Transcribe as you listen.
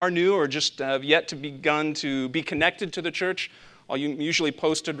are new or just have yet to begun to be connected to the church, I'll usually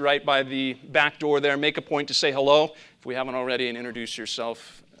posted right by the back door there. Make a point to say hello if we haven't already, and introduce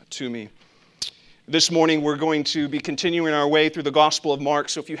yourself to me. This morning we're going to be continuing our way through the Gospel of Mark.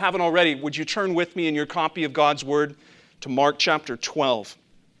 So if you haven't already, would you turn with me in your copy of God's Word to Mark chapter 12.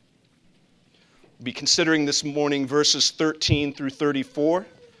 We'll be considering this morning verses 13 through 34.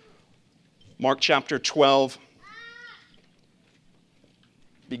 Mark chapter 12.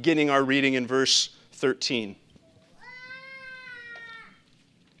 Beginning our reading in verse 13.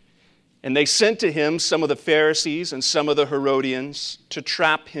 And they sent to him some of the Pharisees and some of the Herodians to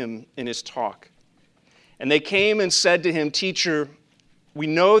trap him in his talk. And they came and said to him, "Teacher, we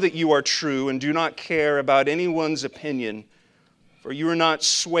know that you are true and do not care about anyone's opinion, for you are not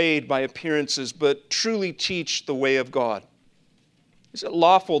swayed by appearances, but truly teach the way of God. Is it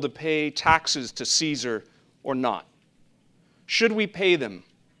lawful to pay taxes to Caesar or not? Should we pay them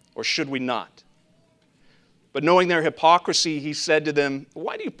or should we not?" But knowing their hypocrisy, he said to them,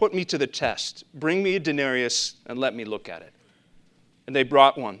 "Why do you put me to the test? Bring me a denarius and let me look at it." And they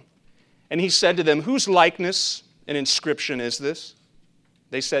brought one. And he said to them, "Whose likeness and inscription is this?"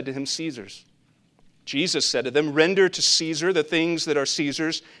 They said to him, "Caesar's." Jesus said to them, "Render to Caesar the things that are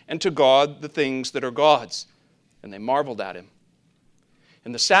Caesar's, and to God the things that are God's." And they marveled at him.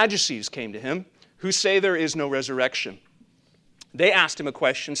 And the Sadducees came to him, who say there is no resurrection. They asked him a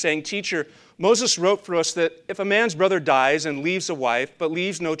question, saying, "Teacher, Moses wrote for us that if a man's brother dies and leaves a wife, but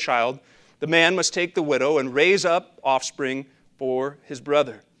leaves no child, the man must take the widow and raise up offspring for his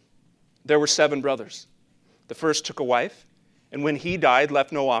brother. There were 7 brothers. The first took a wife, and when he died,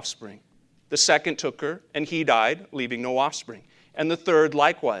 left no offspring. The second took her, and he died, leaving no offspring. And the third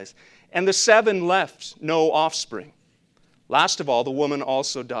likewise. And the 7 left no offspring. Last of all, the woman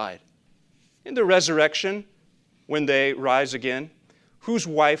also died. In the resurrection, when they rise again, whose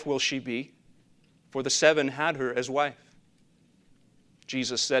wife will she be? For the 7 had her as wife."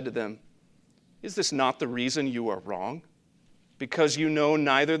 Jesus said to them, "Is this not the reason you are wrong? Because you know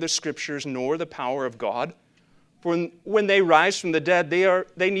neither the Scriptures nor the power of God? For when they rise from the dead,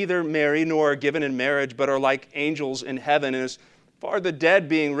 they neither marry nor are given in marriage, but are like angels in heaven. And as far the dead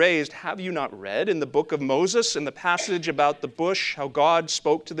being raised, have you not read in the book of Moses, in the passage about the bush, how God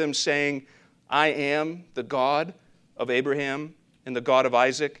spoke to them, saying, 'I am the God of Abraham and the God of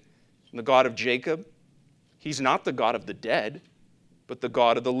Isaac and the God of Jacob'? He's not the God of the dead, but the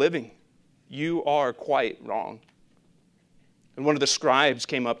God of the living. You are quite wrong." And one of the scribes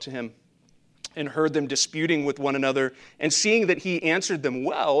came up to him and heard them disputing with one another, and seeing that he answered them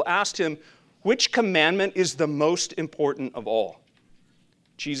well, asked him, "Which commandment is the most important of all?"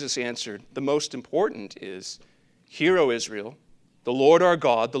 Jesus answered, "The most important is, 'Hear, O Israel, the Lord our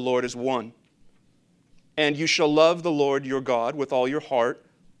God, the Lord is one. And you shall love the Lord your God with all your heart,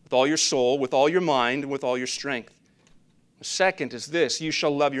 with all your soul, with all your mind, and with all your strength. The second is this, you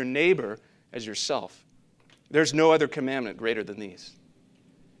shall love your neighbor as yourself. There's no other commandment greater than these.'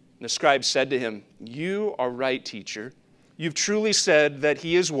 And the scribe said to him, 'You are right, teacher. You've truly said that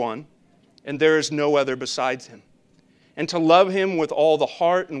he is one, and there is no other besides him. And to love him with all the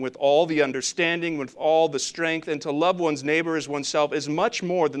heart and with all the understanding, with all the strength, and to love one's neighbor as oneself is much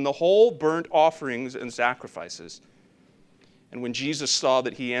more than the whole burnt offerings and sacrifices.' And when Jesus saw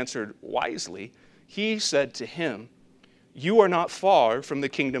that he answered wisely, he said to him, 'You are not far from the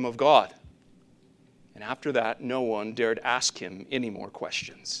kingdom of God.' And after that, no one dared ask him any more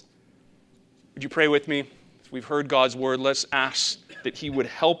questions." Would you pray with me? As we've heard God's word, let's ask that he would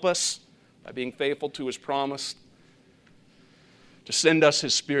help us by being faithful to his promise to send us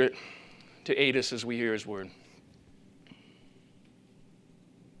his Spirit to aid us as we hear his word.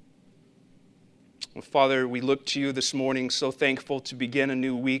 Well, Father, we look to you this morning, so thankful to begin a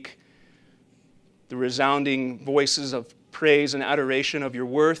new week. The resounding voices of praise and adoration of your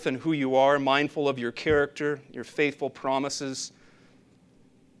worth and who you are, mindful of your character, your faithful promises,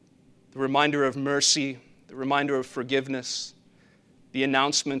 the reminder of mercy, the reminder of forgiveness, the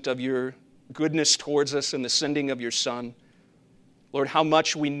announcement of your goodness towards us and the sending of your Son. Lord, how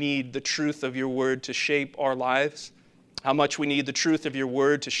much we need the truth of your word to shape our lives, how much we need the truth of your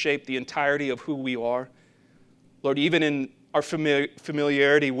word to shape the entirety of who we are. Lord, even in our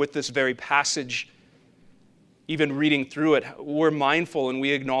familiarity with this very passage, even reading through it, we're mindful and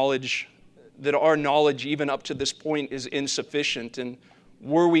we acknowledge that our knowledge even up to this point is insufficient. And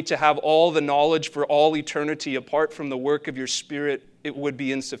were we to have all the knowledge for all eternity apart from the work of your Spirit, it would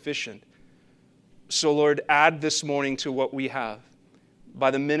be insufficient. So Lord, add this morning to what we have. By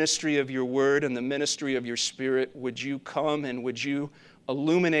the ministry of your word and the ministry of your Spirit, would you come and would you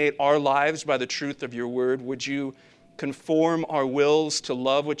illuminate our lives by the truth of your word? Would you conform our wills to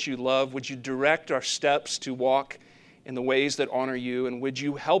love what you love? Would you direct our steps to walk in the ways that honor you? And would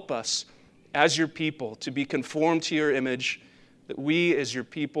you help us as your people to be conformed to your image, that we as your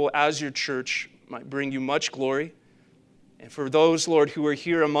people, as your church, might bring you much glory? And for those, Lord, who are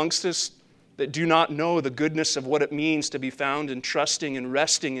here amongst us that do not know the goodness of what it means to be found in trusting and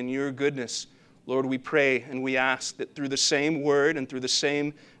resting in your goodness, Lord, we pray and we ask that through the same word and through the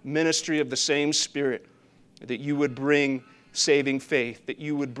same ministry of the same Spirit, that you would bring saving faith, that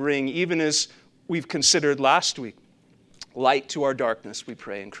you would bring, even as we've considered last week, light to our darkness, we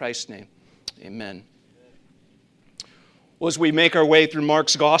pray. In Christ's name, amen. Well, as we make our way through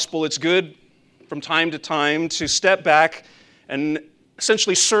Mark's gospel, it's good from time to time to step back and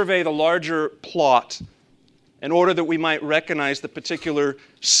essentially survey the larger plot in order that we might recognize the particular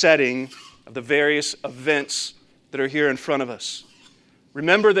setting of the various events that are here in front of us.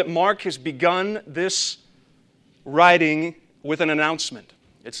 Remember that Mark has begun this writing with an announcement.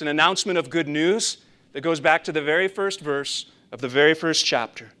 It's an announcement of good news that goes back to the very first verse of the very first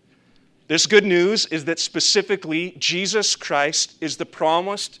chapter. This good news is that specifically Jesus Christ is the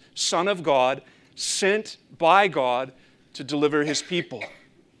promised Son of God, sent by God to deliver his people.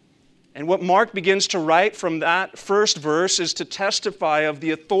 And what Mark begins to write from that first verse is to testify of the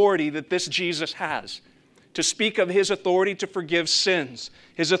authority that this Jesus has, to speak of his authority to forgive sins,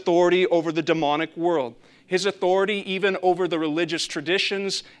 his authority over the demonic world, his authority even over the religious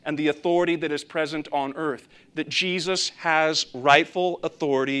traditions and the authority that is present on earth, that Jesus has rightful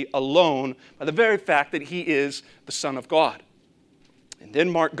authority alone by the very fact that he is the Son of God. And then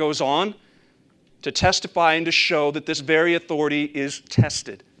Mark goes on to testify and to show that this very authority is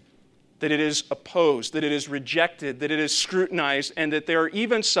tested, that it is opposed, that it is rejected, that it is scrutinized, and that there are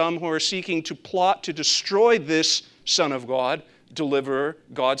even some who are seeking to plot to destroy this Son of God, deliverer,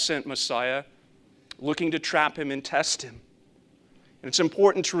 God-sent Messiah, looking to trap him and test him. And it's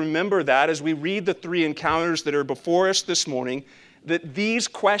important to remember that as we read the three encounters that are before us this morning, that these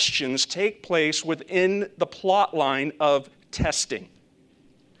questions take place within the plot line of testing.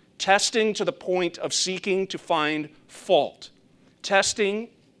 Testing to the point of seeking to find fault. Testing,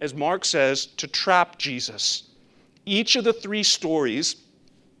 as Mark says, to trap Jesus. Each of the three stories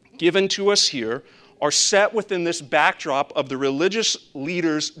given to us here are set within this backdrop of the religious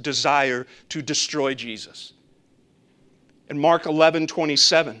leaders' desire to destroy Jesus. In Mark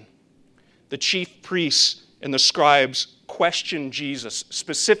 11:27, the chief priests and the scribes question Jesus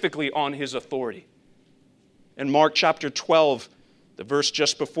specifically on his authority. In Mark chapter 12, the verse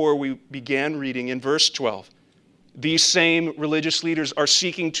just before we began reading, in verse 12, these same religious leaders are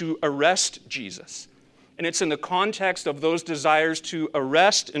seeking to arrest Jesus. And it's in the context of those desires to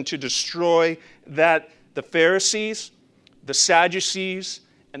arrest and to destroy that the Pharisees, the Sadducees,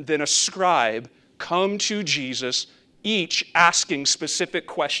 and then a scribe come to Jesus, each asking specific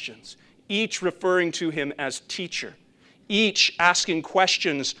questions, each referring to him as teacher, each asking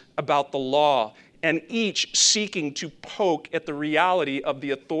questions about the law, and each seeking to poke at the reality of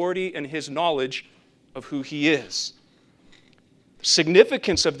the authority and his knowledge of who he is. The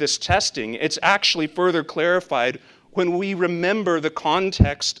significance of this testing, it's actually further clarified when we remember the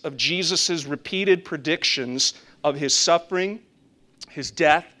context of Jesus' repeated predictions of his suffering, his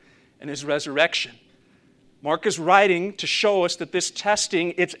death, and his resurrection. Mark is writing to show us that this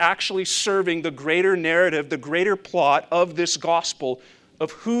testing, it's actually serving the greater narrative, the greater plot of this gospel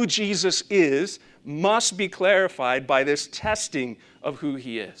of who Jesus is must be clarified by this testing of who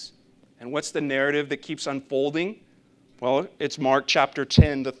he is. And what's the narrative that keeps unfolding? Well, it's Mark chapter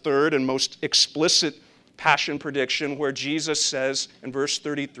 10, the third and most explicit passion prediction, where Jesus says in verse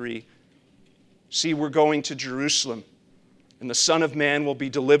 33, "See, we're going to Jerusalem, and the Son of Man will be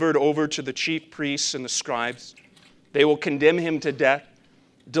delivered over to the chief priests and the scribes. They will condemn him to death,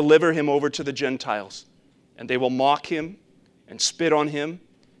 deliver him over to the Gentiles, and they will mock him and spit on him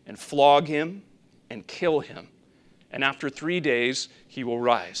and flog him and kill him. And after 3 days, he will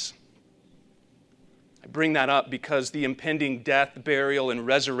rise." I bring that up because the impending death, burial, and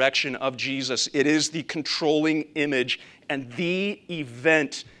resurrection of Jesus, it is the controlling image and the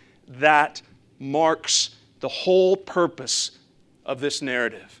event that marks the whole purpose of this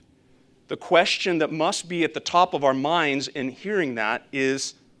narrative. The question that must be at the top of our minds in hearing that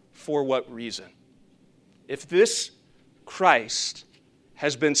is, for what reason? If this Christ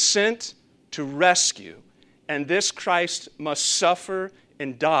has been sent to rescue, and this Christ must suffer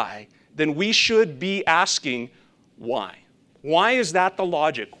and die, then we should be asking, why? Why is that the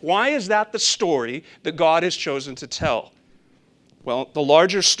logic? Why is that the story that God has chosen to tell? Well, the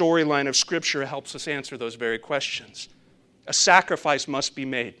larger storyline of Scripture helps us answer those very questions. A sacrifice must be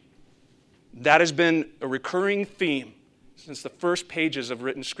made. That has been a recurring theme since the first pages of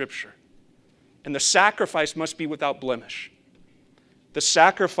written Scripture. And the sacrifice must be without blemish. The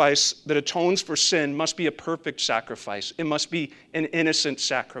sacrifice that atones for sin must be a perfect sacrifice. It must be an innocent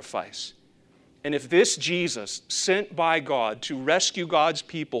sacrifice. And if this Jesus, sent by God to rescue God's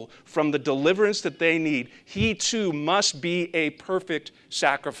people from the deliverance that they need, he too must be a perfect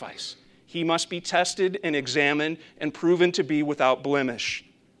sacrifice. He must be tested and examined and proven to be without blemish.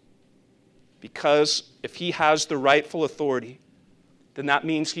 Because if he has the rightful authority, then that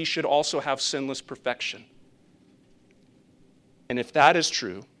means he should also have sinless perfection. And if that is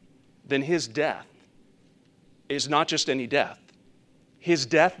true, then his death is not just any death. His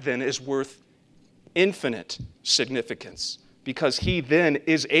death then is worth infinite significance, because he then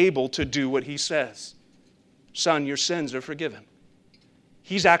is able to do what he says. Son, your sins are forgiven.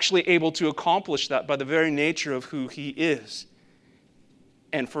 He's actually able to accomplish that by the very nature of who he is.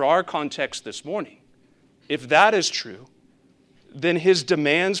 And for our context this morning, if that is true, then his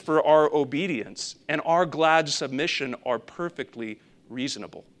demands for our obedience and our glad submission are perfectly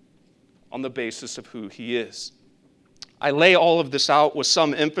reasonable on the basis of who he is. I lay all of this out with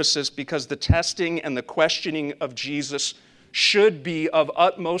some emphasis because the testing and the questioning of Jesus should be of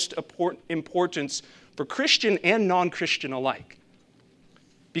utmost importance for Christian and non-Christian alike.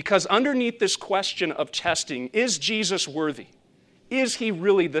 Because underneath this question of testing, is Jesus worthy? Is he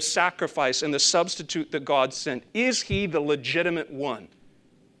really the sacrifice and the substitute that God sent? Is he the legitimate one?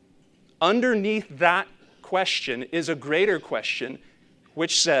 Underneath that question is a greater question,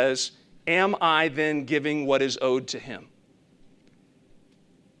 which says, am I then giving what is owed to him?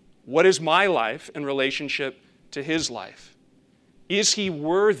 What is my life in relationship to his life? Is he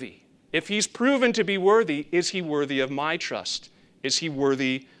worthy? If he's proven to be worthy, is he worthy of my trust? Is he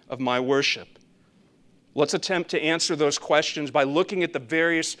worthy of my worship? Let's attempt to answer those questions by looking at the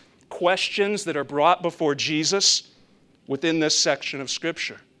various questions that are brought before Jesus within this section of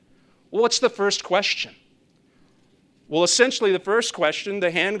Scripture. Well, what's the first question? Well, essentially the first question,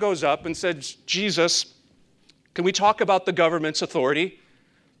 the hand goes up and says, Jesus, can we talk about the government's authority?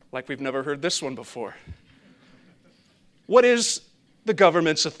 Like we've never heard this one before. What is the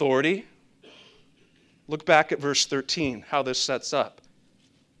government's authority? Look back at verse 13, how this sets up.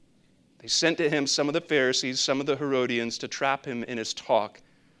 They sent to him some of the Pharisees, some of the Herodians, to trap him in his talk.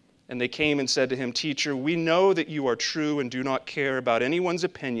 And they came and said to him, Teacher, we know that you are true and do not care about anyone's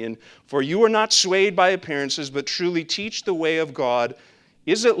opinion, for you are not swayed by appearances, but truly teach the way of God.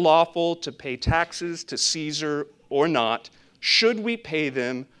 Is it lawful to pay taxes to Caesar or not? Should we pay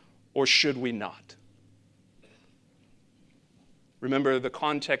them or should we not? Remember the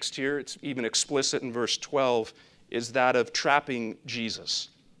context here, it's even explicit in verse 12, is that of trapping Jesus.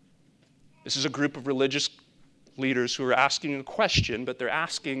 This is a group of religious leaders who are asking a question, but they're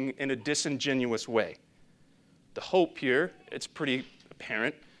asking in a disingenuous way. The hope here, it's pretty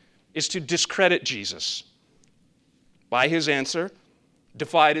apparent, is to discredit Jesus. By his answer,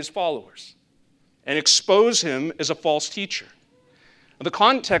 divide his followers and expose him as a false teacher. The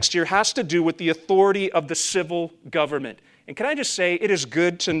context here has to do with the authority of the civil government. And can I just say, it is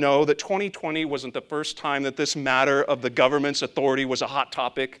good to know that 2020 wasn't the first time that this matter of the government's authority was a hot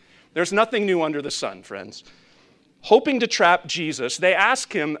topic. There's nothing new under the sun, friends. Hoping to trap Jesus, they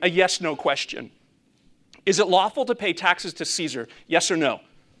ask him a yes-no question. Is it lawful to pay taxes to Caesar? Yes or no?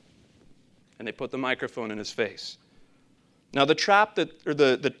 And they put the microphone in his face. Now the trap that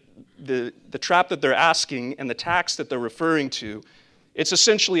the trap that they're asking and the tax that they're referring to, it's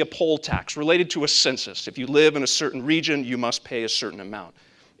essentially a poll tax related to a census. If you live in a certain region, you must pay a certain amount.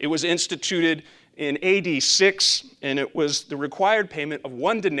 It was instituted in AD 6, and it was the required payment of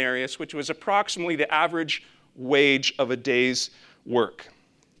 1 denarius, which was approximately the average wage of a day's work.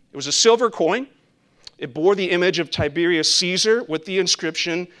 It was a silver coin. It bore the image of Tiberius Caesar with the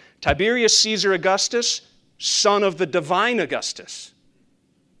inscription, Tiberius Caesar Augustus, son of the divine Augustus.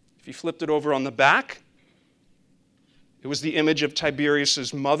 If you flipped it over on the back, it was the image of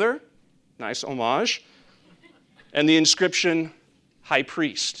Tiberius's mother, nice homage, and the inscription, high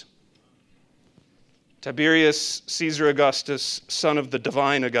priest. Tiberius Caesar Augustus, son of the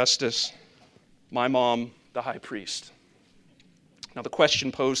divine Augustus, my mom, the high priest. Now the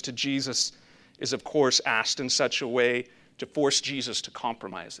question posed to Jesus is of course asked in such a way to force Jesus to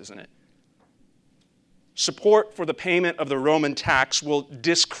compromise, isn't it? Support for the payment of the Roman tax will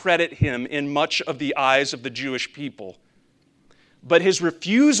discredit him in much of the eyes of the Jewish people. But his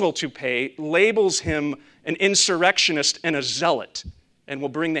refusal to pay labels him an insurrectionist and a zealot and will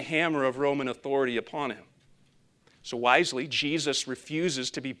bring the hammer of Roman authority upon him. So wisely, Jesus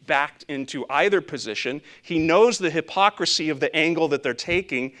refuses to be backed into either position. He knows the hypocrisy of the angle that they're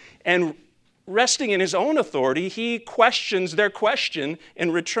taking, and resting in his own authority, he questions their question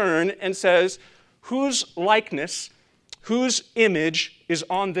in return and says, whose likeness, whose image is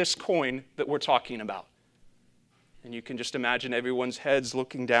on this coin that we're talking about? And you can just imagine everyone's heads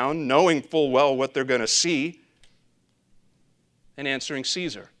looking down, knowing full well what they're going to see, and answering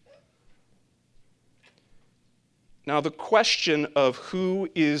Caesar. Now, the question of who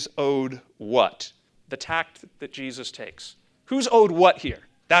is owed what, the tact that Jesus takes. Who's owed what here?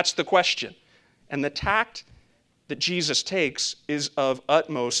 That's the question. And the tact that Jesus takes is of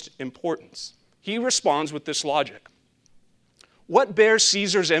utmost importance. He responds with this logic. What bears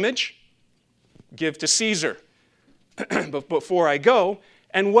Caesar's image? Give to Caesar. But before I go,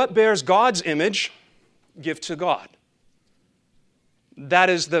 and what bears God's image? Give to God. That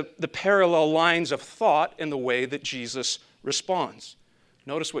is the parallel lines of thought in the way that Jesus responds.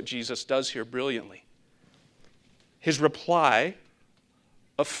 Notice what Jesus does here brilliantly. His reply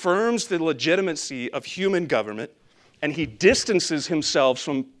affirms the legitimacy of human government, and he distances himself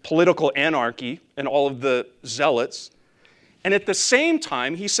from political anarchy and all of the zealots. And at the same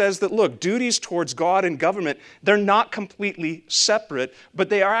time, he says that, look, duties towards God and government, they're not completely separate, but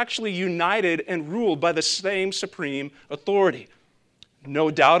they are actually united and ruled by the same supreme authority.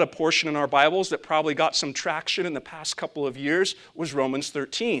 No doubt a portion in our Bibles that probably got some traction in the past couple of years was Romans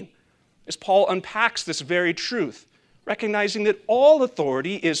 13, as Paul unpacks this very truth, recognizing that all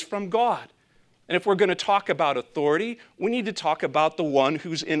authority is from God. And if we're going to talk about authority, we need to talk about the one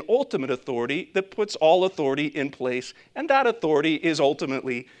who's in ultimate authority that puts all authority in place, and that authority is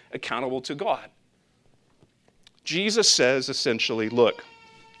ultimately accountable to God. Jesus says essentially, look,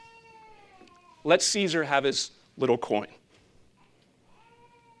 let Caesar have his little coin.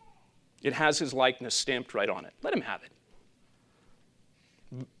 It has his likeness stamped right on it. Let him have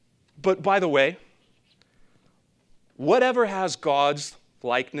it. But by the way, whatever has God's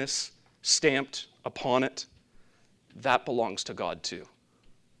likeness stamped upon it, that belongs to God too.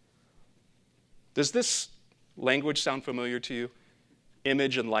 Does this language sound familiar to you?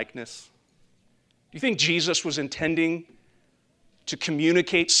 Image and likeness. Do you think Jesus was intending to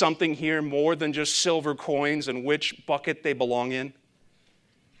communicate something here more than just silver coins and which bucket they belong in?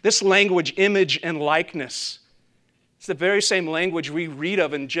 This language, image and likeness, it's the very same language we read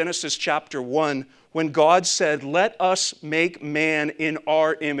of in Genesis chapter 1 when God said, let us make man in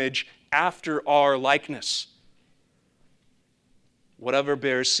our image after our likeness. Whatever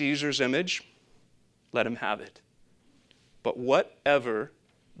bears Caesar's image, let him have it. But whatever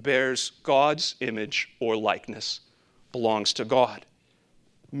bears God's image or likeness belongs to God.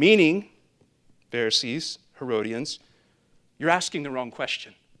 Meaning, Pharisees, Herodians, you're asking the wrong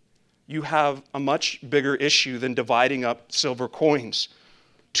question. You have a much bigger issue than dividing up silver coins.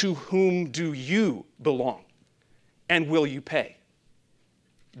 To whom do you belong? And will you pay?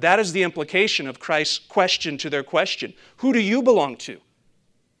 That is the implication of Christ's question to their question. Who do you belong to?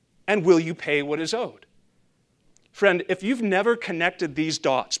 And will you pay what is owed? Friend, if you've never connected these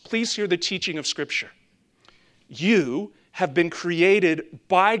dots, please hear the teaching of Scripture. You have been created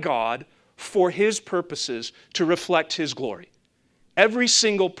by God for His purposes to reflect His glory. Every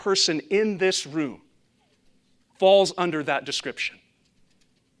single person in this room falls under that description.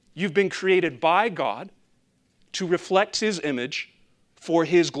 You've been created by God to reflect His image for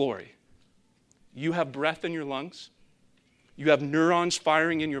His glory. You have breath in your lungs. You have neurons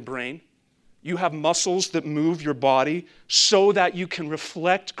firing in your brain. You have muscles that move your body so that you can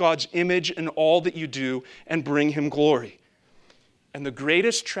reflect God's image in all that you do and bring Him glory. And the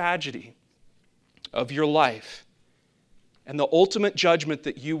greatest tragedy of your life and the ultimate judgment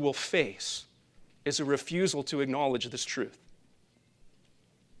that you will face is a refusal to acknowledge this truth.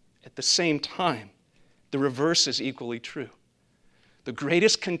 At the same time, the reverse is equally true. The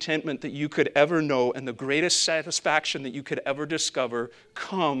greatest contentment that you could ever know and the greatest satisfaction that you could ever discover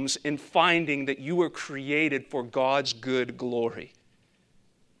comes in finding that you were created for God's good glory.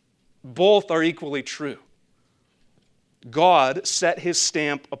 Both are equally true. God set His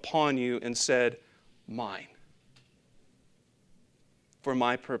stamp upon you and said, mine, for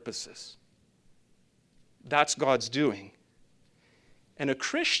my purposes. That's God's doing. And a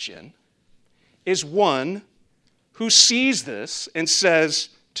Christian is one who sees this and says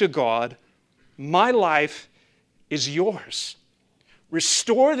to God, my life is yours.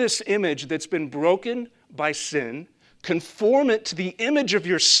 Restore this image that's been broken by sin, conform it to the image of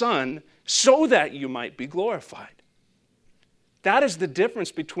your Son so that you might be glorified. That is the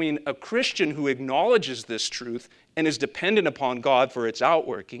difference between a Christian who acknowledges this truth and is dependent upon God for its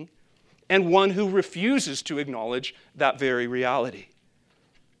outworking, and one who refuses to acknowledge that very reality.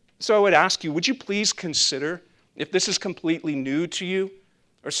 So I would ask you, would you please consider, if this is completely new to you,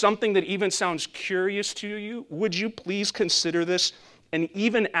 or something that even sounds curious to you, would you please consider this and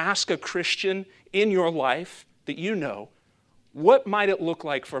even ask a Christian in your life that you know, what might it look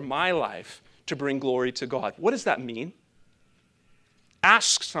like for my life to bring glory to God? What does that mean?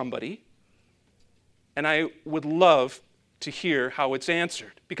 Ask somebody, and I would love to hear how it's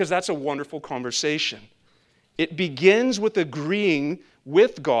answered, because that's a wonderful conversation. It begins with agreeing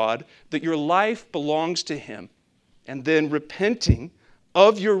with God that your life belongs to Him, and then repenting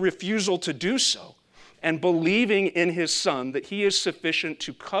of your refusal to do so, and believing in His Son that He is sufficient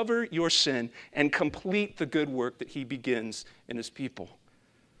to cover your sin and complete the good work that He begins in His people.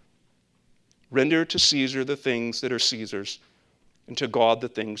 Render to Caesar the things that are Caesar's, and to God the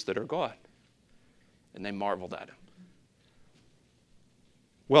things that are God. And they marveled at Him.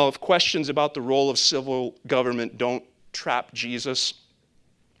 Well, if questions about the role of civil government don't trap Jesus,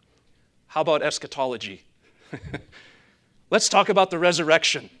 how about eschatology? Let's talk about the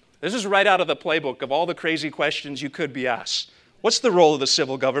resurrection. This is right out of the playbook of all the crazy questions you could be asked. What's the role of the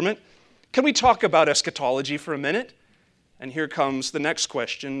civil government? Can we talk about eschatology for a minute? And here comes the next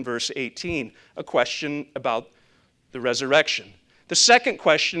question, verse 18, a question about the resurrection. The second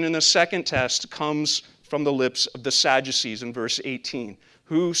question in the second test comes from the lips of the Sadducees in verse 18,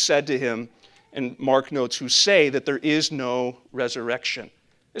 who said to him, and Mark notes, who say that there is no resurrection.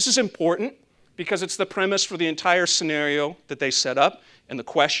 This is important because it's the premise for the entire scenario that they set up and the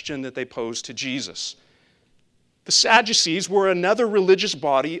question that they posed to Jesus. The Sadducees were another religious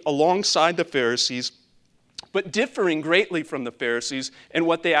body alongside the Pharisees, but differing greatly from the Pharisees in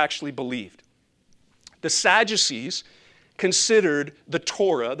what they actually believed. The Sadducees considered the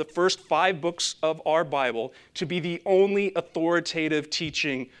Torah, the first 5 books of our Bible, to be the only authoritative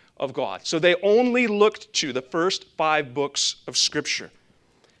teaching of God. So they only looked to the first 5 books of Scripture.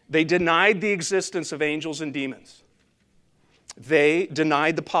 They denied the existence of angels and demons. They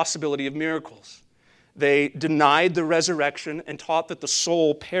denied the possibility of miracles. They denied the resurrection and taught that the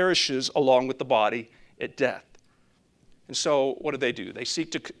soul perishes along with the body at death. And so what do? They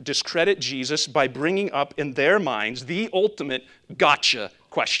seek to discredit Jesus by bringing up in their minds the ultimate gotcha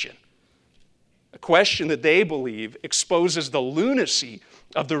question. A question that they believe exposes the lunacy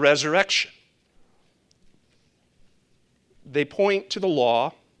of the resurrection. They point to the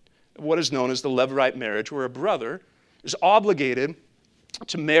law, what is known as the Levirate marriage, where a brother is obligated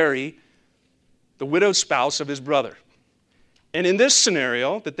to marry the widowed spouse of his brother. And in this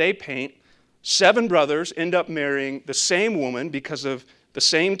scenario that they paint, 7 brothers end up marrying the same woman because of the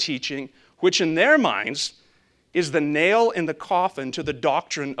same teaching, which in their minds is the nail in the coffin to the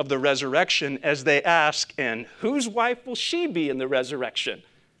doctrine of the resurrection, as they ask, and whose wife will she be in the resurrection?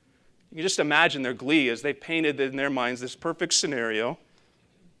 You can just imagine their glee as they painted in their minds this perfect scenario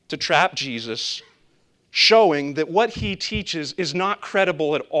to trap Jesus, showing that what he teaches is not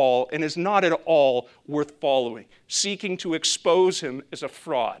credible at all and is not at all worth following, seeking to expose him as a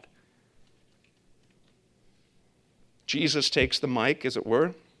fraud. Jesus takes the mic, as it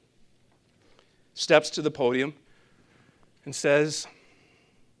were, steps to the podium, and says,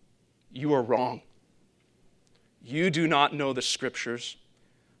 "You are wrong. You do not know the Scriptures,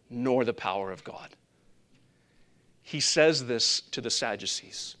 nor the power of God." He says this to the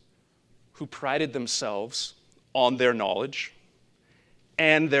Sadducees, who prided themselves on their knowledge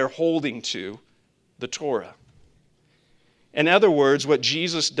and their holding to the Torah. In other words, what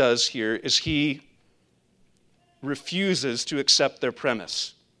Jesus does here is he refuses to accept their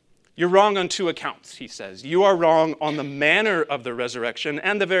premise. You're wrong on 2 accounts, he says. You are wrong on the manner of the resurrection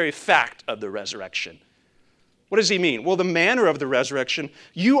and the very fact of the resurrection. What does he mean? Well, the manner of the resurrection,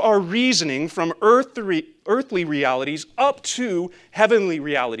 you are reasoning from earthly realities up to heavenly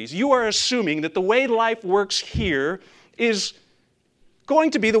realities. You are assuming that the way life works here is going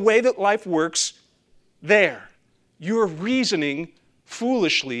to be the way that life works there. You're reasoning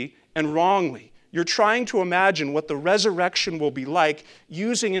foolishly and wrongly. You're trying to imagine what the resurrection will be like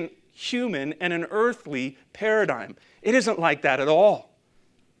using a human and an earthly paradigm. It isn't like that at all.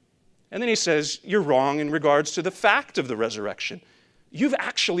 And then he says, you're wrong in regards to the fact of the resurrection. You've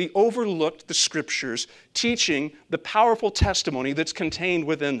actually overlooked the Scriptures teaching the powerful testimony that's contained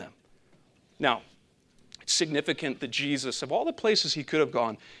within them. Now, it's significant that Jesus, of all the places he could have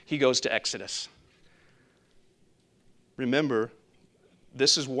gone, he goes to Exodus. Remember,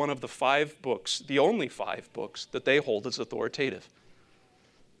 this is one of the 5 books, the only 5 books that they hold as authoritative.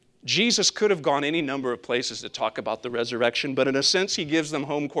 Jesus could have gone any number of places to talk about the resurrection, but in a sense, he gives them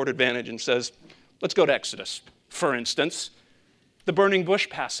home court advantage and says, let's go to Exodus. For instance, the burning bush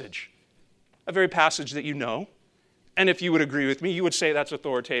passage, a very passage that you know. And if you would agree with me, you would say that's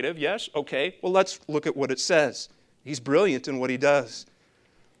authoritative. Yes? Okay. Well, let's look at what it says. He's brilliant in what he does.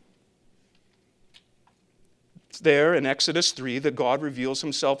 there in Exodus 3 that God reveals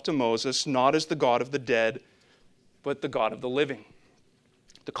himself to Moses not as the God of the dead, but the God of the living.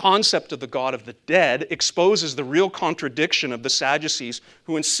 The concept of the God of the dead exposes the real contradiction of the Sadducees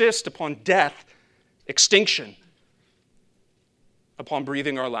who insist upon death, extinction, upon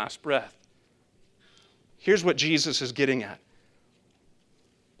breathing our last breath. Here's what Jesus is getting at.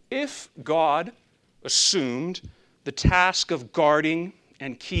 If God assumed the task of guarding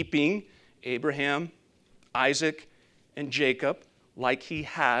and keeping Abraham, Isaac, and Jacob, like he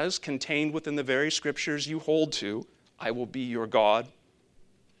has contained within the very scriptures you hold to, I will be your God,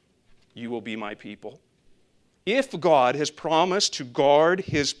 you will be my people. If God has promised to guard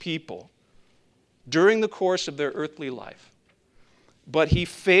his people during the course of their earthly life, but he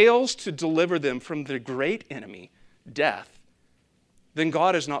fails to deliver them from the great enemy, death, then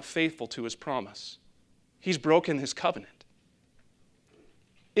God is not faithful to his promise. He's broken his covenant.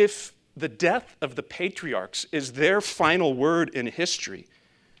 If the death of the patriarchs is their final word in history,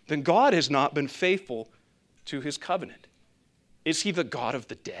 then God has not been faithful to his covenant. Is he the God of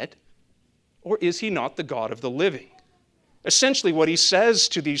the dead? Or is he not the God of the living? Essentially, what he says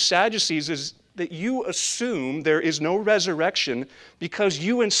to these Sadducees is that you assume there is no resurrection because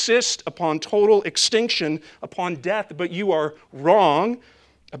you insist upon total extinction, upon death, but you are wrong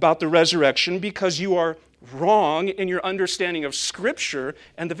about the resurrection because you are wrong in your understanding of Scripture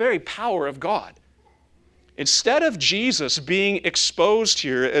and the very power of God. Instead of Jesus being exposed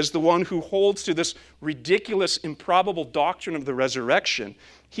here as the one who holds to this ridiculous, improbable doctrine of the resurrection,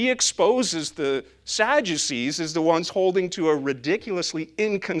 he exposes the Sadducees as the ones holding to a ridiculously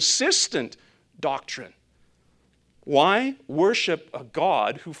inconsistent doctrine. Why worship a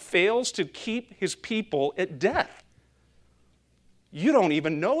God who fails to keep his people at death? You don't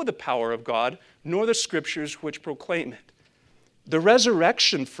even know the power of God, nor the scriptures which proclaim it. The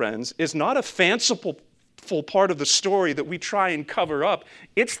resurrection, friends, is not a fanciful part of the story that we try and cover up.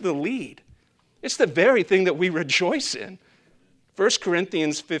 It's the lead. It's the very thing that we rejoice in. 1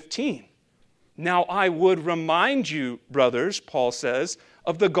 Corinthians 15. Now I would remind you, brothers, Paul says,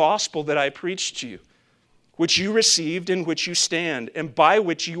 of the gospel that I preached to you, which you received, in which you stand, and by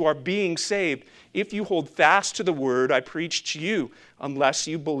which you are being saved, if you hold fast to the word I preached to you, unless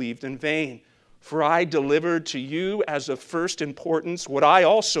you believed in vain. For I delivered to you as of first importance what I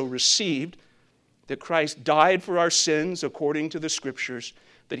also received, that Christ died for our sins according to the Scriptures,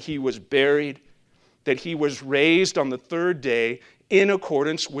 that he was buried, that he was raised on the third day in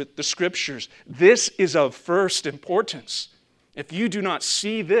accordance with the Scriptures. This is of first importance. If you do not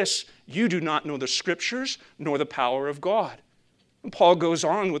see this, you do not know the Scriptures nor the power of God. And Paul goes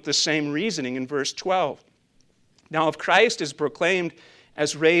on with the same reasoning in verse 12. Now, if Christ is proclaimed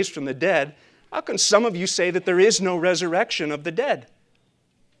as raised from the dead, how can some of you say that there is no resurrection of the dead?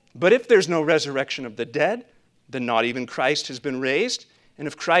 But if there's no resurrection of the dead, then not even Christ has been raised. And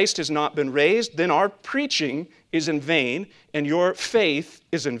if Christ has not been raised, then our preaching is in vain, and your faith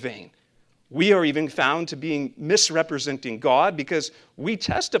is in vain. We are even found to be misrepresenting God because we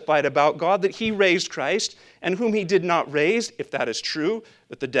testified about God that he raised Christ, and whom he did not raise, if that is true,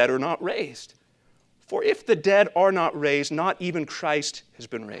 that the dead are not raised. For if the dead are not raised, not even Christ has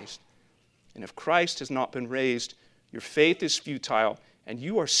been raised. And if Christ has not been raised, your faith is futile, and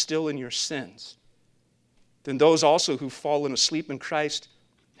you are still in your sins. Then those also who've fallen asleep in Christ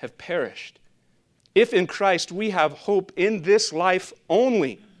have perished. If in Christ we have hope in this life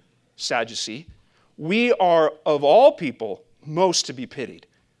only, Sadducee, we are of all people most to be pitied.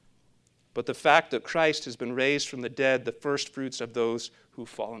 But the fact that Christ has been raised from the dead, the first fruits of those who've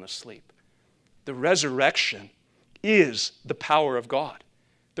fallen asleep. The resurrection is the power of God.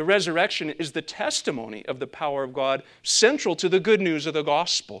 The resurrection is the testimony of the power of God, central to the good news of the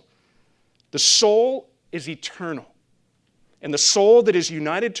gospel. The soul is eternal, and the soul that is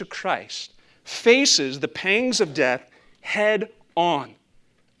united to Christ faces the pangs of death head on,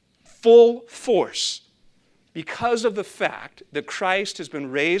 full force. Because of the fact that Christ has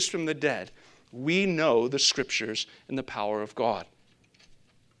been raised from the dead, we know the Scriptures and the power of God.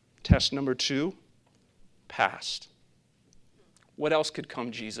 Test number 2, passed. What else could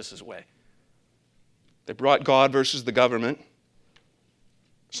come Jesus' way? They brought God versus the government.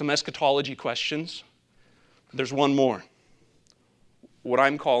 Some eschatology questions. There's one more. What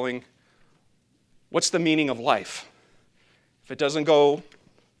I'm calling, what's the meaning of life? If it doesn't go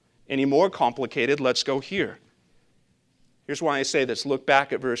any more complicated, let's go here. Here's why I say this. Look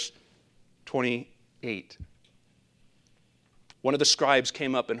back at verse 28. One of the scribes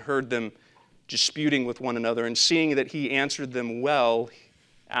came up and heard them disputing with one another, and seeing that he answered them well,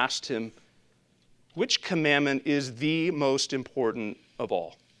 asked him, which commandment is the most important of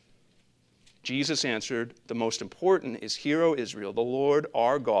all? Jesus answered, the most important is, Hear, O Israel, the Lord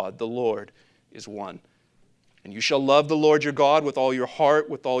our God, the Lord is one. And you shall love the Lord your God with all your heart,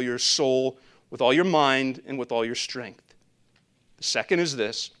 with all your soul, with all your mind, and with all your strength. The second is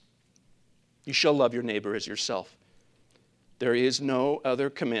this, you shall love your neighbor as yourself. There is no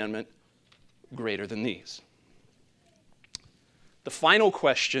other commandment greater than these. The final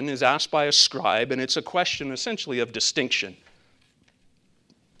question is asked by a scribe, and it's a question essentially of distinction.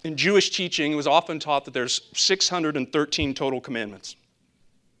 In Jewish teaching, it was often taught that there's 613 total commandments.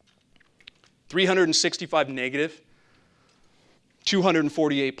 365 negative,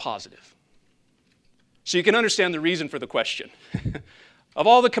 248 positive. So you can understand the reason for the question. Of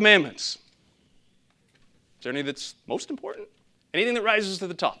all the commandments, is there any that's most important? Anything that rises to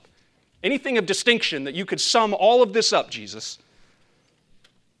the top? Anything of distinction that you could sum all of this up, Jesus?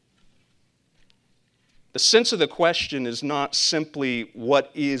 The sense of the question is not simply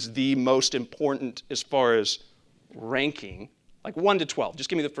what is the most important as far as ranking, like 1 to 12. Just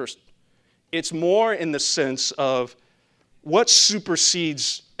give me the first. It's more in the sense of what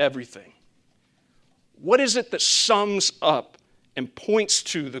supersedes everything. What is it that sums up and points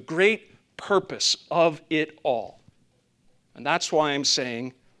to the great purpose of it all? And that's why I'm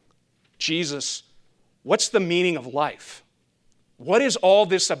saying, Jesus, what's the meaning of life? What is all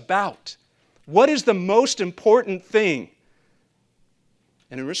this about? What is the most important thing?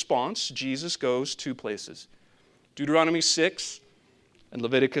 And in response, Jesus goes 2 places, Deuteronomy 6 and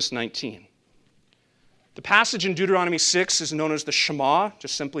Leviticus 19. The passage in Deuteronomy 6 is known as the Shema,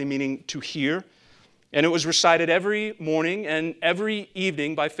 just simply meaning to hear. And it was recited every morning and every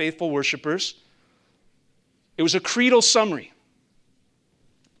evening by faithful worshipers. It was a creedal summary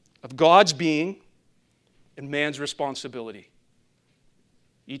of God's being and man's responsibility.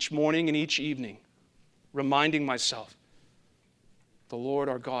 Each morning and each evening, reminding myself, the Lord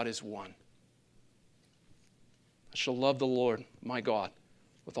our God is one. I shall love the Lord my God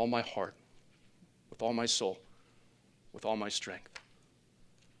with all my heart, with all my soul, with all my strength.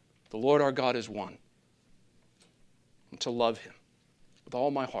 The Lord our God is one. And to love him with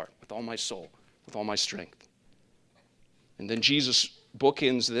all my heart, with all my soul, with all my strength. And then Jesus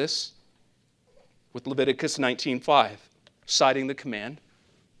bookends this with Leviticus 19:5, citing the command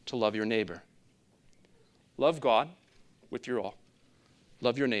to love your neighbor. Love God with your all.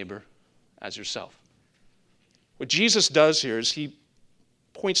 Love your neighbor as yourself. What Jesus does here is he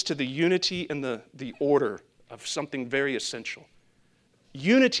points to the unity and the order of something very essential.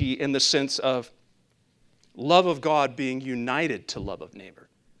 Unity in the sense of love of God being united to love of neighbor.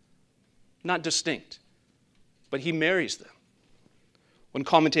 Not distinct, but he marries them. One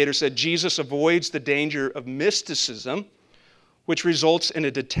commentator said, Jesus avoids the danger of mysticism, which results in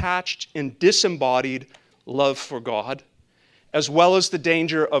a detached and disembodied love for God, as well as the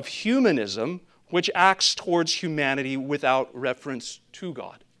danger of humanism, which acts towards humanity without reference to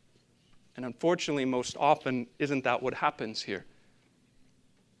God. And unfortunately, most often, isn't that what happens here?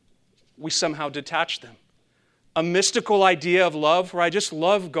 We somehow detach them. A mystical idea of love where I just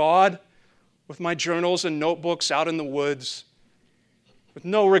love God with my journals and notebooks out in the woods with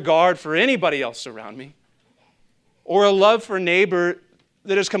no regard for anybody else around me. Or a love for neighbor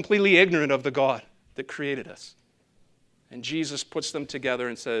that is completely ignorant of the God that created us. And Jesus puts them together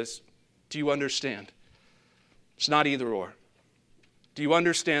and says, do you understand? It's not either or. Do you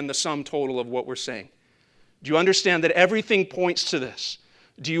understand the sum total of what we're saying? Do you understand that everything points to this?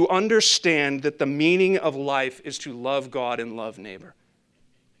 Do you understand that the meaning of life is to love God and love neighbor?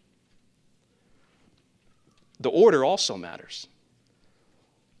 The order also matters.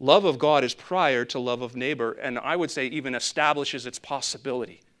 Love of God is prior to love of neighbor, and I would say even establishes its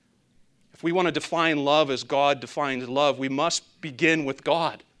possibility. If we want to define love as God defines love, we must begin with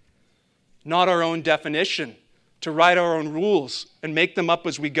God, not our own definition, to write our own rules and make them up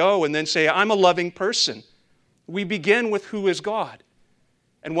as we go and then say, I'm a loving person. We begin with who is God.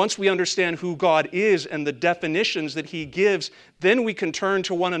 And once we understand who God is and the definitions that he gives, then we can turn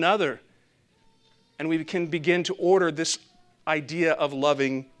to one another and we can begin to order this idea of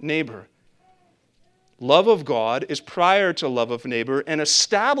loving neighbor. Love of God is prior to love of neighbor and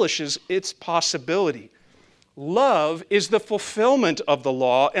establishes its possibility. Love is the fulfillment of the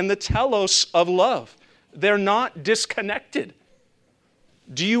law and the telos of love. They're not disconnected.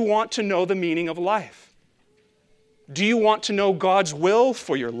 Do you want to know the meaning of life? Do you want to know God's will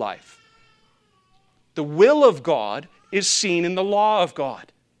for your life? The will of God is seen in the law of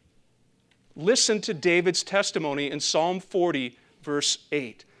God. Listen to David's testimony in Psalm 40, verse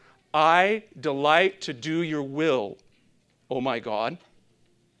 8. I delight to do your will, O my God.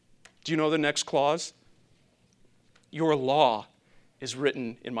 Do you know the next clause? Your law is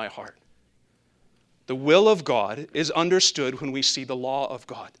written in my heart. The will of God is understood when we see the law of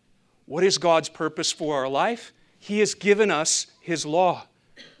God. What is God's purpose for our life? He has given us His law.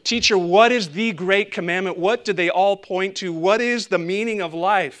 Teacher, what is the great commandment? What do they all point to? What is the meaning of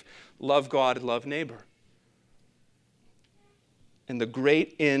life? Love God and love neighbor. And the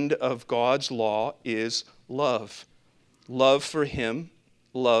great end of God's law is love. Love for Him,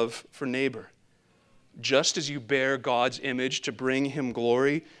 love for neighbor. Just as you bear God's image to bring Him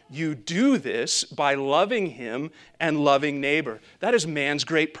glory, you do this by loving Him and loving neighbor. That is man's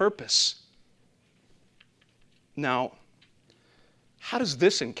great purpose. Now, how does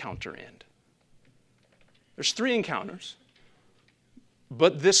this encounter end? There's 3 encounters,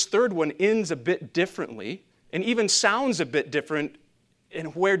 but this third one ends a bit differently and even sounds a bit different in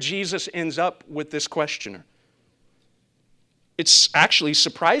where Jesus ends up with this questioner. It's actually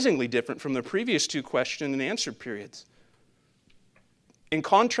surprisingly different from the previous 2 question and answer periods. In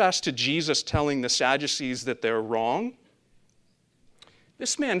contrast to Jesus telling the Sadducees that they're wrong,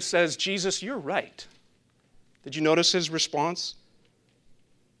 this man says, Jesus, you're right. Did you notice his response?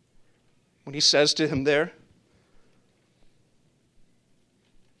 When he says to him there,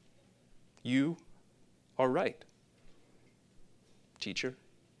 you are right, teacher.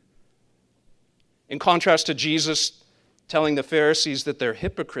 In contrast to Jesus telling the Pharisees that they're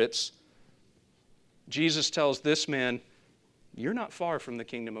hypocrites, Jesus tells this man, you're not far from the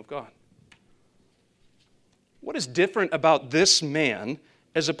kingdom of God. What is different about this man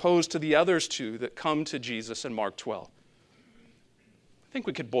as opposed to the others 2 that come to Jesus in Mark 12? I think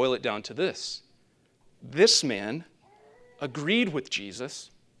we could boil it down to this. This man agreed with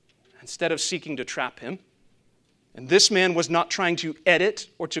Jesus instead of seeking to trap him. And this man was not trying to edit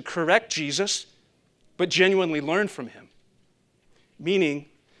or to correct Jesus, but genuinely learn from him. Meaning,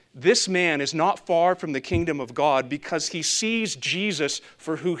 this man is not far from the kingdom of God because he sees Jesus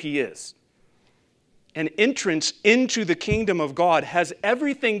for who He is. An entrance into the kingdom of God has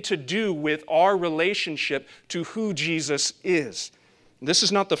everything to do with our relationship to who Jesus is. This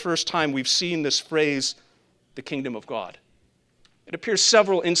is not the first time we've seen this phrase, the kingdom of God. It appears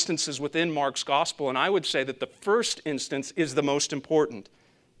several instances within Mark's gospel, and I would say that the first instance is the most important.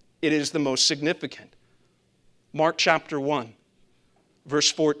 It is the most significant. Mark chapter 1, verse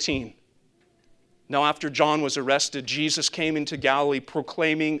 14. Now after John was arrested, Jesus came into Galilee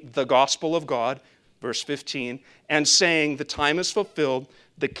proclaiming the gospel of God, verse 15, and saying, the time is fulfilled,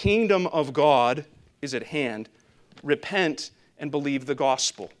 the kingdom of God is at hand. Repent and believe the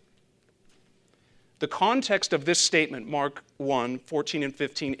gospel. The context of this statement, Mark 1, 14 and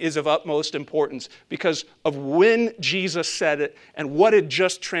 15, is of utmost importance because of when Jesus said it and what had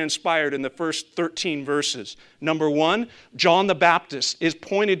just transpired in the first 13 verses. Number 1, John the Baptist is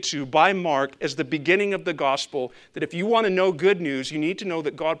pointed to by Mark as the beginning of the gospel, that if you want to know good news, you need to know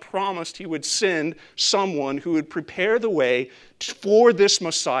that God promised He would send someone who would prepare the way for this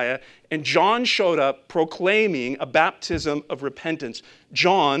Messiah, and John showed up proclaiming a baptism of repentance.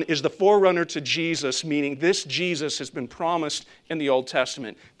 John is the forerunner to Jesus, meaning this Jesus has been promised in the Old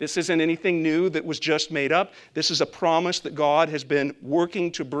Testament. This isn't anything new that was just made up. This is a promise that God has been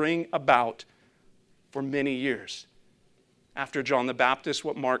working to bring about for many years. After John the Baptist,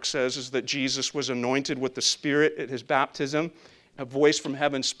 what Mark says is that Jesus was anointed with the Spirit at His baptism. A voice from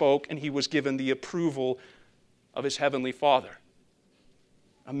heaven spoke, and He was given the approval of His heavenly Father.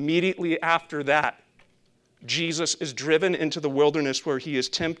 Immediately after that, Jesus is driven into the wilderness where He is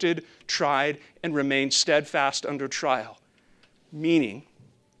tempted, tried, and remains steadfast under trial. Meaning,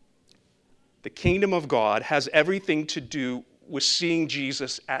 the kingdom of God has everything to do with seeing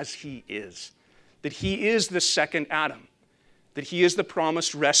Jesus as He is. That He is the second Adam. That He is the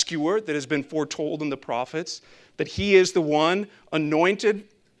promised rescuer that has been foretold in the prophets. That He is the one anointed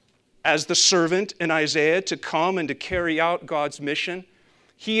as the servant in Isaiah to come and to carry out God's mission.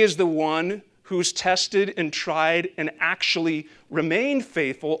 He is the one who's tested and tried and actually remained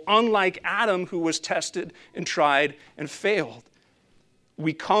faithful, unlike Adam, who was tested and tried and failed.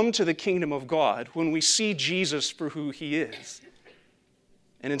 We come to the kingdom of God when we see Jesus for who He is.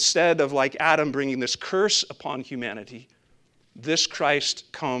 And instead of, like Adam, bringing this curse upon humanity, this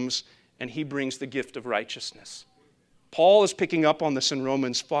Christ comes and He brings the gift of righteousness. Paul is picking up on this in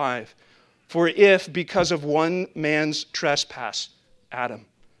Romans 5. For if, because of one man's trespass, Adam,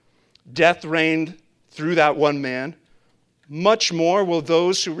 death reigned through that one man, much more will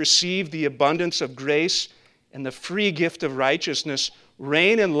those who receive the abundance of grace and the free gift of righteousness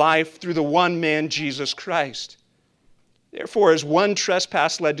reign in life through the one man, Jesus Christ. Therefore, as one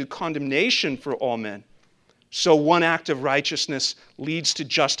trespass led to condemnation for all men, so one act of righteousness leads to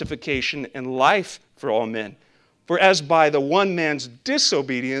justification and life for all men. For as by the one man's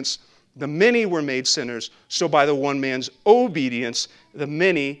disobedience, The many were made sinners, so by the one man's obedience, the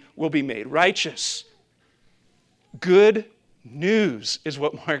many will be made righteous. Good news is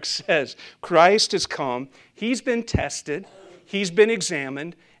what Mark says. Christ has come. He's been tested. He's been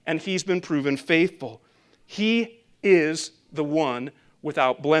examined. And he's been proven faithful. He is the one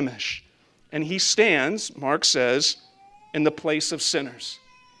without blemish. And he stands, Mark says, in the place of sinners.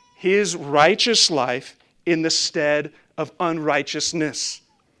 His righteous life in the stead of unrighteousness.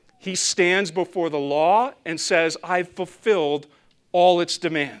 He stands before the law and says, I've fulfilled all its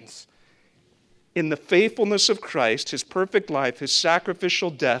demands. In the faithfulness of Christ, his perfect life, his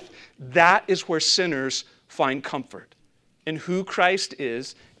sacrificial death, that is where sinners find comfort in who Christ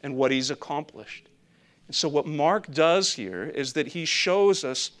is and what he's accomplished. And so what Mark does here is that he shows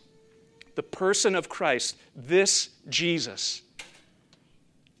us the person of Christ, this Jesus.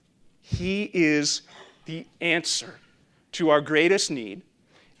 He is the answer to our greatest need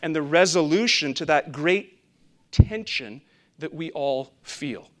and the resolution to that great tension that we all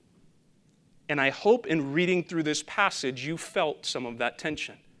feel. And I hope in reading through this passage, you felt some of that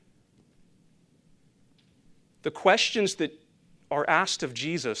tension. The questions that are asked of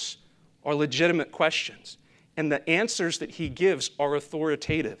Jesus are legitimate questions, and the answers that he gives are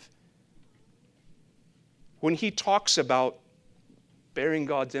authoritative. When he talks about bearing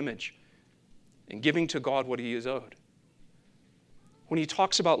God's image and giving to God what he is owed, when he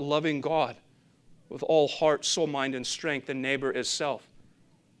talks about loving God with all heart, soul, mind, and strength, and neighbor as self,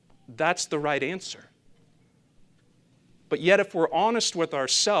 that's the right answer. But yet, if we're honest with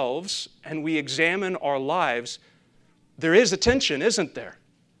ourselves and we examine our lives, there is a tension, isn't there?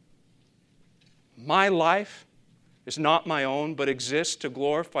 My life is not my own, but exists to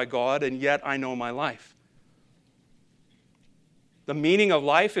glorify God, and yet I know my life. The meaning of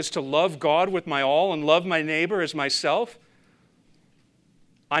life is to love God with my all and love my neighbor as myself.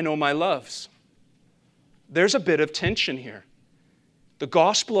 I know my loves. There's a bit of tension here. The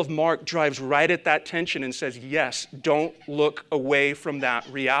Gospel of Mark drives right at that tension and says, yes, don't look away from that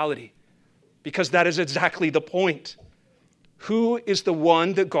reality, because that is exactly the point. Who is the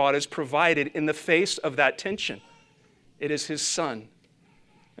one that God has provided in the face of that tension? It is his Son.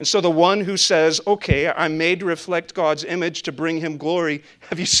 And so the one who says, okay, I'm made to reflect God's image to bring him glory.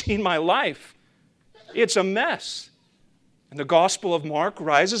 Have you seen my life? It's a mess. And the Gospel of Mark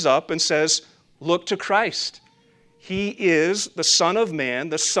rises up and says, look to Christ. He is the Son of Man,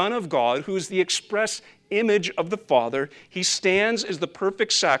 the Son of God, who is the express image of the Father. He stands as the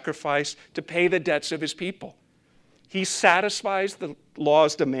perfect sacrifice to pay the debts of his people. He satisfies the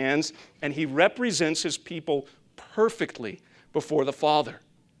law's demands, and he represents his people perfectly before the Father.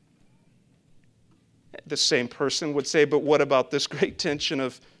 The same person would say, but what about this great tension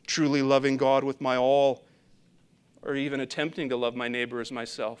of truly loving God with my all, or even attempting to love my neighbor as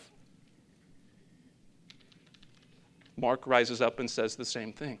myself? Mark rises up and says the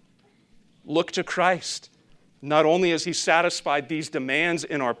same thing. Look to Christ. Not only has he satisfied these demands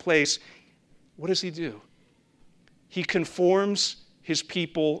in our place, what does he do? He conforms his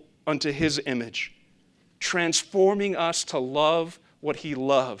people unto his image, transforming us to love what he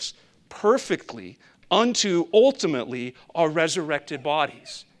loves perfectly unto ultimately our resurrected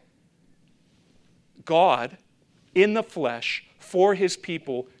bodies. God in the flesh for his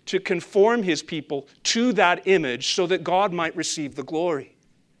people, to conform his people to that image so that God might receive the glory.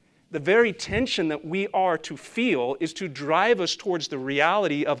 The very tension that we are to feel is to drive us towards the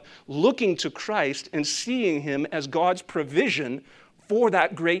reality of looking to Christ and seeing him as God's provision for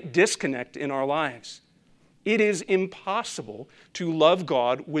that great disconnect in our lives. It is impossible to love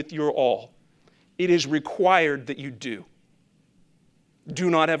God with your all. It is required that you do. Do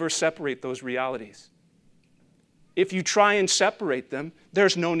not ever separate those realities. If you try and separate them,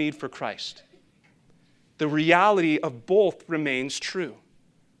 there's no need for Christ. The reality of both remains true.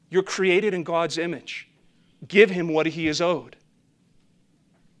 You're created in God's image. Give him what he is owed.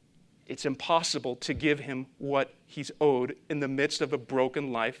 It's impossible to give him what he's owed in the midst of a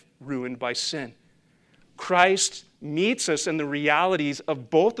broken life ruined by sin. Christ meets us in the realities of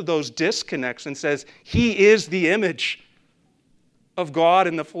both of those disconnects and says, he is the image of God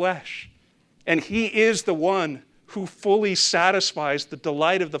in the flesh. And he is the one who fully satisfies the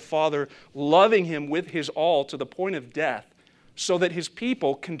delight of the Father, loving him with his all to the point of death, so that his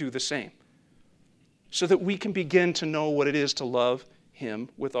people can do the same. So that we can begin to know what it is to love him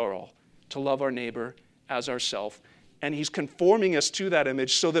with our all, to love our neighbor as ourselves. And he's conforming us to that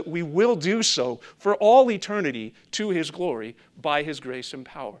image so that we will do so for all eternity to his glory by his grace and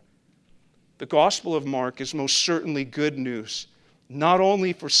power. The Gospel of Mark is most certainly good news, not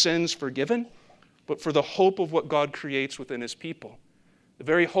only for sins forgiven, but for the hope of what God creates within his people. the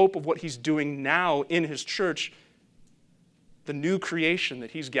very hope of what he's doing now in his church, the new creation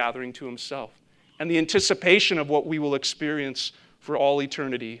that he's gathering to himself, and the anticipation of what we will experience for all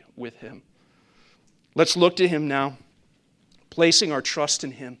eternity with him. Let's look to him now, placing our trust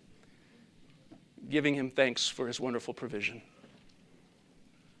in him, giving him thanks for his wonderful provision.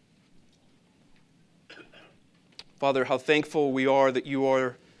 Father, how thankful we are that you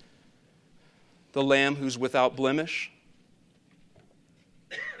are the Lamb who's without blemish,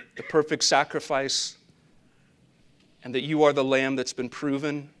 the perfect sacrifice, and that you are the Lamb that's been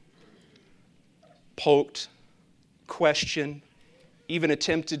proven, poked, questioned, even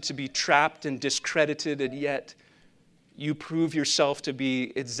attempted to be trapped and discredited, and yet you prove yourself to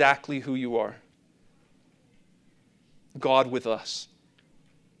be exactly who you are. God with us.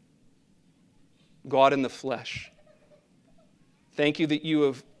 God in the flesh. Thank you that you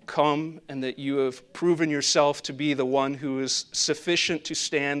have come and that you have proven yourself to be the one who is sufficient to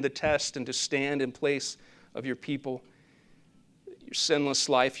stand the test and to stand in place of your people. Your sinless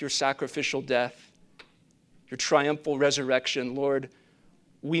life, your sacrificial death, your triumphal resurrection, Lord,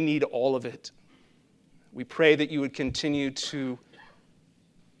 we need all of it. We pray that you would continue to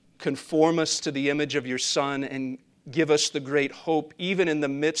conform us to the image of your Son and give us the great hope, even in the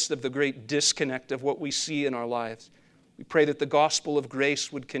midst of the great disconnect of what we see in our lives. We pray that the gospel of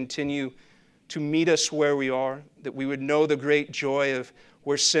grace would continue to meet us where we are, that we would know the great joy of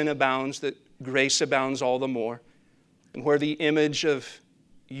where sin abounds, that grace abounds all the more, and where the image of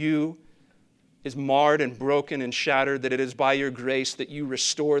you is marred and broken and shattered, that it is by your grace that you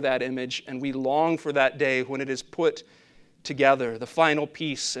restore that image, and we long for that day when it is put together, the final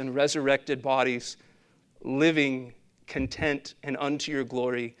piece and resurrected bodies, living content and unto your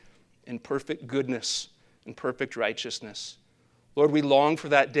glory in perfect goodness and perfect righteousness. Lord, we long for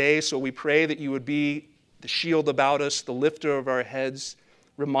that day, so we pray that you would be the shield about us, the lifter of our heads.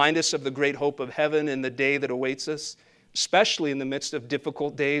 Remind us of the great hope of heaven and the day that awaits us, especially in the midst of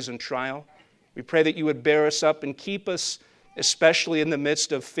difficult days and trial. We pray that you would bear us up and keep us, especially in the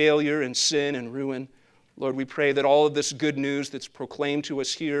midst of failure and sin and ruin. Lord, we pray that all of this good news that's proclaimed to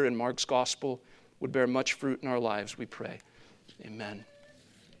us here in Mark's gospel would bear much fruit in our lives, we pray. Amen.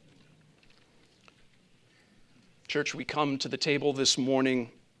 Church, we come to the table this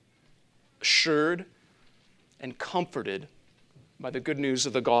morning assured and comforted by the good news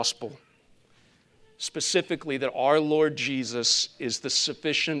of the gospel. Specifically, that our Lord Jesus is the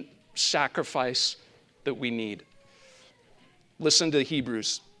sufficient sacrifice that we need. Listen to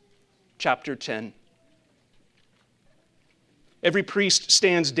Hebrews chapter 10. Every priest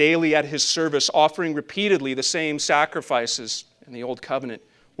stands daily at his service, offering repeatedly the same sacrifices in the old covenant,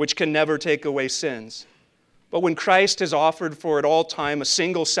 which can never take away sins. But when Christ has offered for at all time a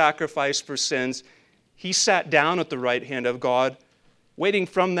single sacrifice for sins, he sat down at the right hand of God, waiting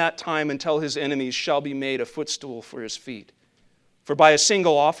from that time until his enemies shall be made a footstool for his feet. For by a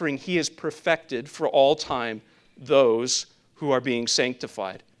single offering he has perfected for all time those who are being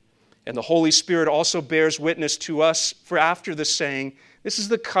sanctified. And the Holy Spirit also bears witness to us, for after the saying, "This is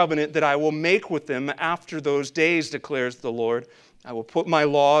the covenant that I will make with them after those days, declares the Lord. I will put my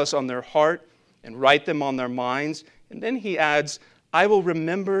laws on their heart and write them on their minds." And then he adds, "I will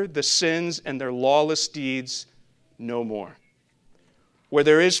remember the sins and their lawless deeds no more." Where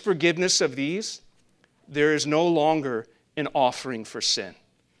there is forgiveness of these, there is no longer an offering for sin.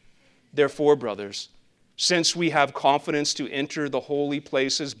 Therefore, brothers, since we have confidence to enter the holy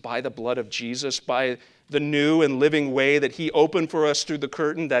places by the blood of Jesus, by the new and living way that he opened for us through the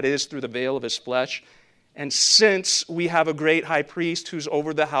curtain, that is, through the veil of his flesh, and since we have a great high priest who's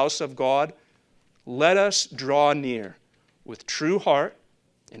over the house of God, let us draw near with true heart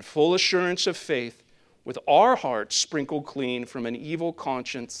and full assurance of faith, with our hearts sprinkled clean from an evil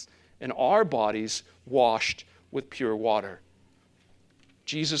conscience and our bodies washed with pure water.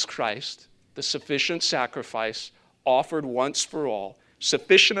 Jesus Christ, the sufficient sacrifice offered once for all,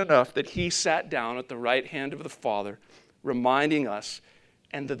 sufficient enough that he sat down at the right hand of the Father, reminding us,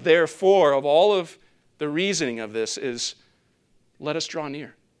 and the therefore of all of the reasoning of this is, let us draw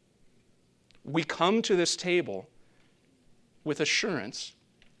near. We come to this table with assurance,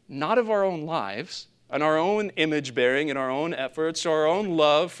 not of our own lives and our own image bearing and our own efforts or our own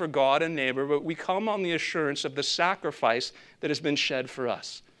love for God and neighbor, but we come on the assurance of the sacrifice that has been shed for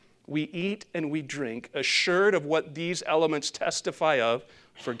us. We eat and we drink, assured of what these elements testify of,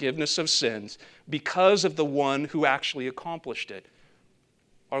 forgiveness of sins, because of the one who actually accomplished it,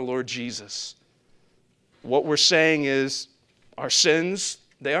 our Lord Jesus. What we're saying is, our sins,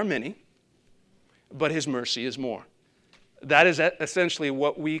 they are many, but his mercy is more. That is essentially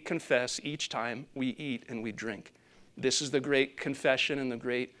what we confess each time we eat and we drink. This is the great confession and the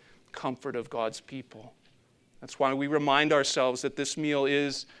great comfort of God's people. That's why we remind ourselves that this meal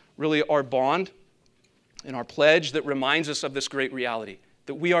is really our bond and our pledge that reminds us of this great reality,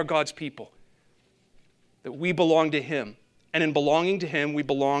 that we are God's people, that we belong to Him. And in belonging to Him, we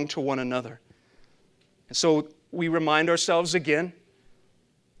belong to one another. And so we remind ourselves again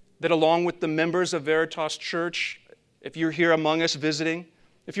that along with the members of Veritas Church, if you're here among us visiting,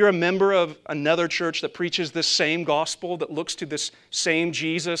 if you're a member of another church that preaches this same gospel, that looks to this same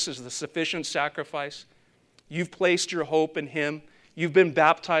Jesus as the sufficient sacrifice, you've placed your hope in Him, you've been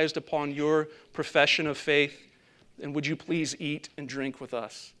baptized upon your profession of faith, and would you please eat and drink with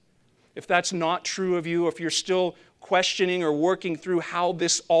us? If that's not true of you, if you're still questioning or working through how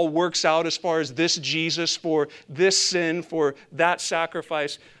this all works out as far as this Jesus for this sin, for that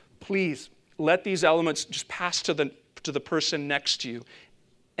sacrifice, please let these elements just pass to the person next to you.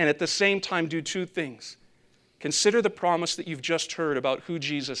 And at the same time, do two things. Consider the promise that you've just heard about who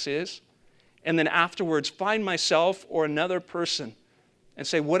Jesus is. And then afterwards, find myself or another person and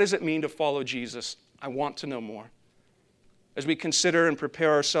say, what does it mean to follow Jesus? I want to know more. As we consider and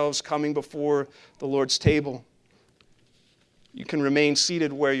prepare ourselves coming before the Lord's table, you can remain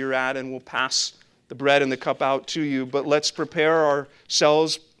seated where you're at, and we'll pass the bread and the cup out to you. But let's prepare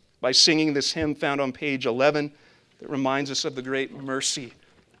ourselves by singing this hymn found on page 11 that reminds us of the great mercy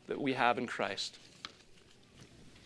that we have in Christ.